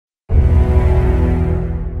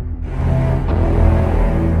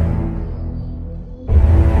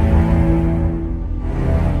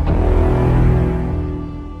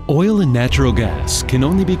Oil and natural gas can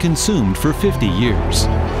only be consumed for 50 years.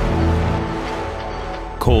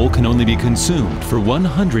 Coal can only be consumed for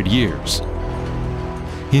 100 years.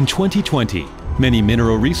 In 2020, many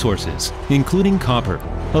mineral resources, including copper,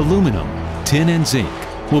 aluminum, tin and zinc,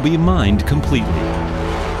 will be mined completely.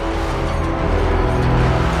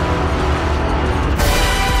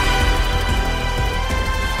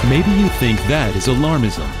 Maybe you think that is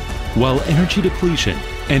alarmism, while energy depletion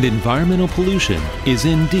and environmental pollution is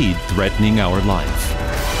indeed threatening our life.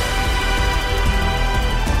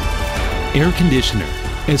 Air conditioner,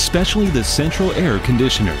 especially the central air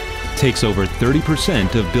conditioner, takes over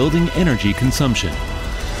 30% of building energy consumption.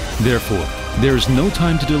 Therefore, there's no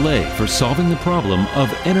time to delay for solving the problem of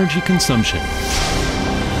energy consumption.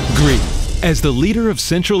 Gree, as the leader of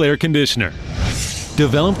central air conditioner,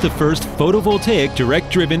 developed the first photovoltaic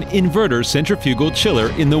direct-driven inverter centrifugal chiller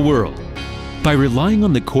in the world by relying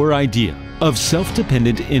on the core idea of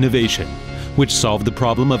self-dependent innovation, which solved the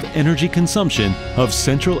problem of energy consumption of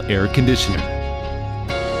central air conditioner.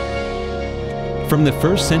 From the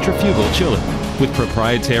first centrifugal chiller with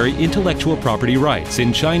proprietary intellectual property rights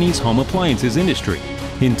in Chinese home appliances industry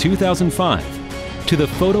in 2005 to the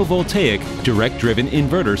photovoltaic direct-driven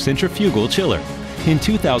inverter centrifugal chiller in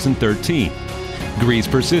 2013, Gree's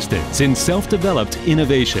persistence in self-developed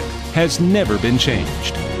innovation has never been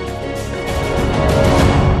changed.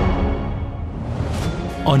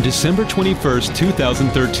 On December 21,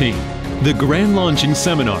 2013, the grand launching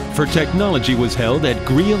seminar for technology was held at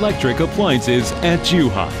Gree Electric Appliances at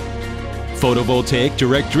Zhuhai. Photovoltaic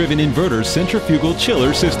direct-driven inverter centrifugal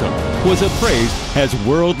chiller system was appraised as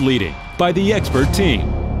world-leading by the expert team.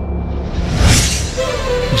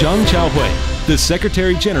 Zhang Chaohui, the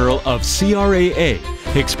Secretary General of CRAA,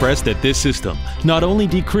 expressed that this system not only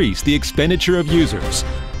decreased the expenditure of users,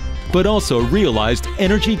 but also realized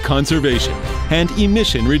energy conservation and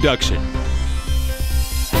emission reduction.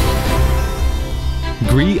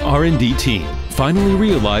 Gree R&D team finally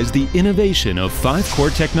realized the innovation of 5 core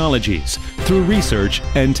technologies through research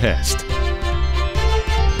and test.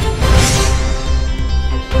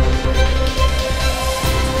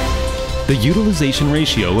 The utilization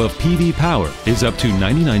ratio of PV power is up to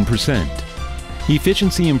 99%.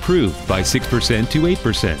 Efficiency improved by 6% to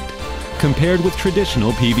 8%, compared with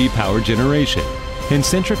traditional PV power generation in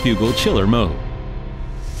centrifugal chiller mode.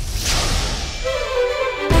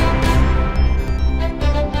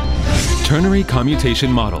 Ternary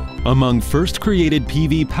commutation model among first created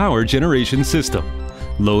PV power generation system,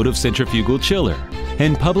 load of centrifugal chiller,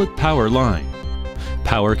 and public power line.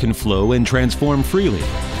 Power can flow and transform freely,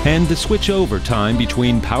 and the switchover time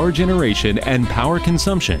between power generation and power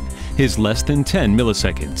consumption is less than 10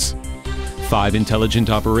 milliseconds. 5 intelligent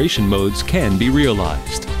operation modes can be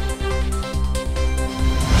realized.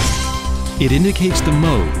 It indicates the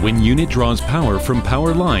mode when unit draws power from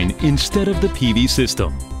power line instead of the PV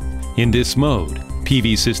system. In this mode,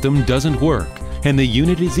 PV system doesn't work and the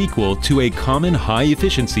unit is equal to a common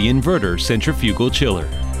high-efficiency inverter centrifugal chiller.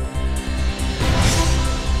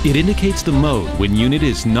 It indicates the mode when unit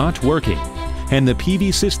is not working and the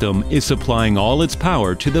PV system is supplying all its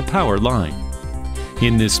power to the power line.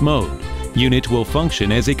 In this mode, unit will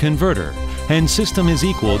function as a converter and system is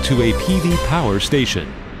equal to a PV power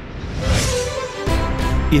station.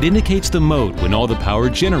 It indicates the mode when all the power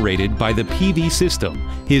generated by the PV system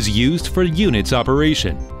is used for unit's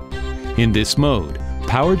operation. In this mode,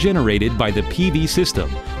 power generated by the PV system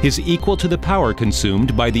is equal to the power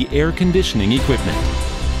consumed by the air conditioning equipment.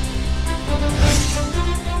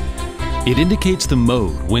 It indicates the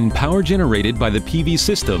mode when power generated by the PV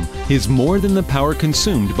system is more than the power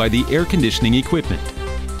consumed by the air conditioning equipment.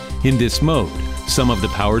 In this mode, some of the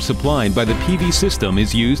power supplied by the PV system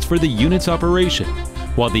is used for the unit's operation,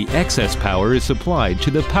 while the excess power is supplied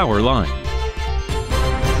to the power line.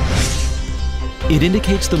 It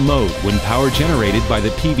indicates the mode when power generated by the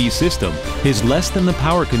PV system is less than the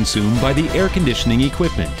power consumed by the air conditioning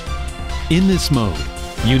equipment. In this mode,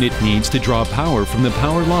 unit needs to draw power from the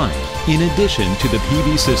power line in addition to the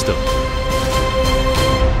PV system.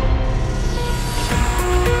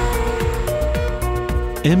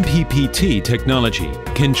 MPPT technology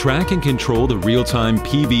can track and control the real-time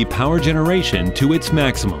PV power generation to its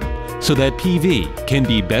maximum so that PV can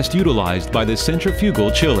be best utilized by the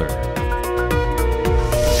centrifugal chiller.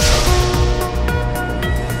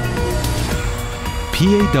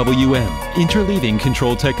 PAWM interleaving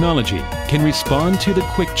control technology can respond to the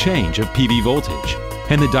quick change of PV voltage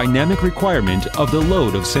and the dynamic requirement of the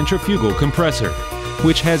load of centrifugal compressor,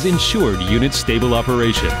 which has ensured unit stable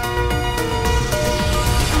operation.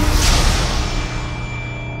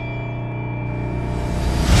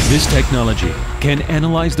 This technology can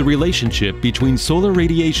analyze the relationship between solar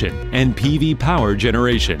radiation and PV power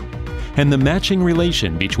generation, and the matching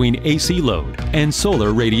relation between AC load and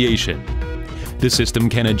solar radiation. The system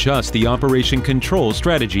can adjust the operation control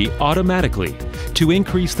strategy automatically to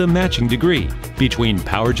increase the matching degree between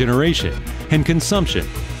power generation and consumption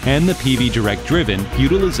and the PV direct-driven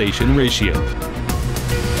utilization ratio.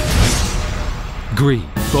 Gree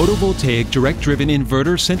photovoltaic direct-driven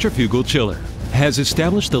inverter centrifugal chiller has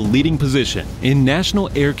established the leading position in national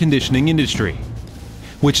air conditioning industry,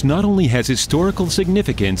 which not only has historical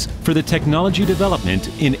significance for the technology development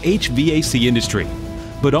in HVAC industry,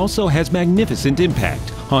 but also has magnificent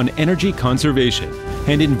impact on energy conservation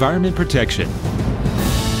and environment protection.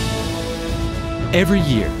 Every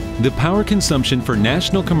year, the power consumption for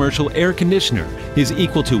national commercial air conditioner is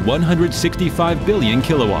equal to 165 billion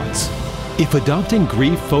kilowatts. If adopting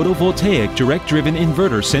Gree photovoltaic direct-driven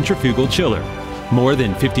inverter centrifugal chiller, more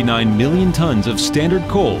than 59 million tons of standard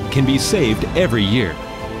coal can be saved every year,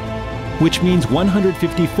 which means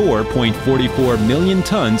 154.44 million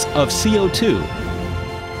tons of CO2,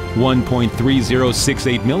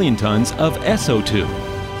 1.3068 million tons of SO2,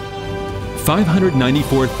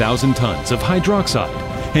 594,000 tons of hydroxide,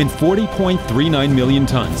 and 40.39 million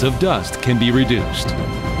tons of dust can be reduced.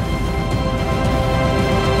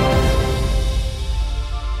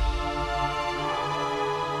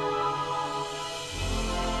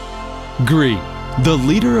 Gree, the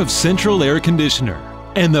leader of central air conditioner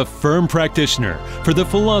and the firm practitioner for the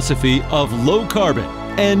philosophy of low carbon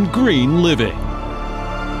and green living.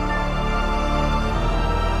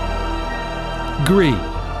 Gree,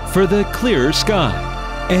 for the clearer sky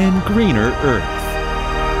and greener earth.